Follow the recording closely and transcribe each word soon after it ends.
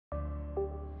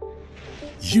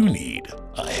You need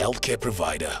a healthcare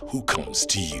provider who comes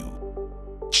to you.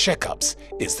 CheckUps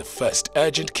is the first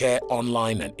urgent care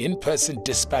online and in-person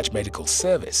dispatch medical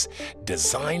service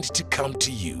designed to come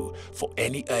to you for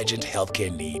any urgent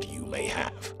healthcare need you may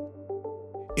have.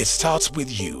 It starts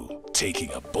with you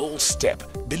taking a bold step,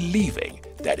 believing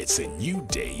that it's a new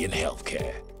day in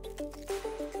healthcare.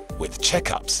 With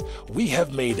CheckUps, we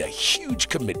have made a huge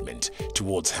commitment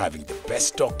towards having the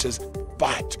best doctors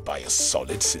backed by a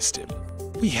solid system.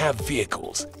 We have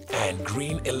vehicles and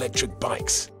green electric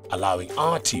bikes, allowing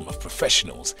our team of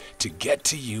professionals to get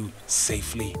to you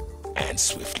safely and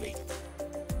swiftly.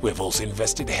 We've also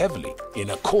invested heavily in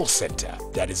a call center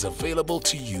that is available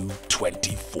to you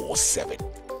 24/7.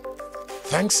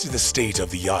 Thanks to the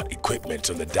state-of-the-art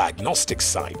equipment on the diagnostic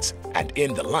sites and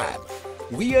in the lab,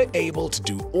 we are able to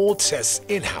do all tests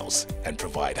in-house and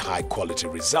provide high-quality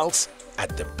results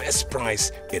at the best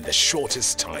price in the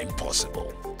shortest time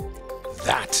possible.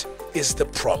 That is the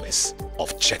promise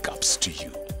of CheckUps to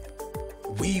you.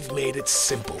 We've made it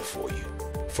simple for you.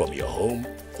 From your home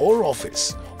or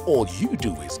office, all you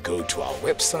do is go to our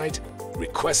website,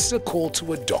 request a call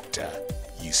to a doctor.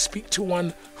 You speak to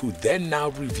one who then now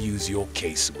reviews your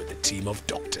case with a team of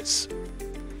doctors.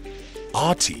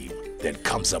 Our team then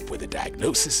comes up with a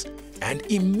diagnosis and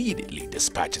immediately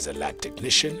dispatches a lab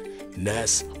technician,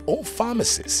 nurse, or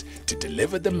pharmacist to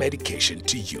deliver the medication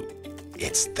to you.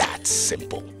 It's that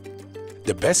simple.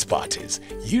 The best part is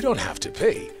you don't have to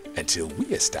pay until we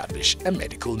establish a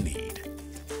medical need.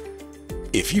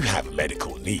 If you have a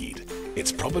medical need,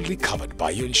 it's probably covered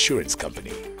by your insurance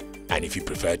company. And if you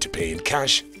prefer to pay in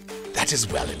cash, that is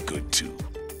well and good too.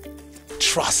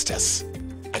 Trust us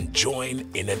and join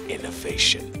in an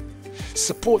innovation.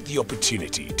 Support the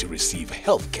opportunity to receive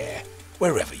healthcare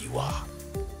wherever you are.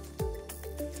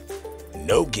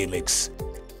 No gimmicks.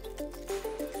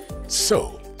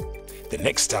 So, the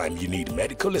next time you need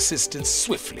medical assistance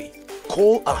swiftly,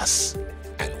 call us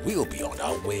and we'll be on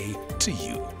our way to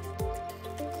you.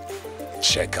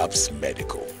 CheckUps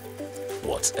Medical.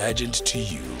 What's urgent to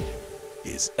you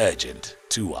is urgent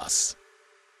to us.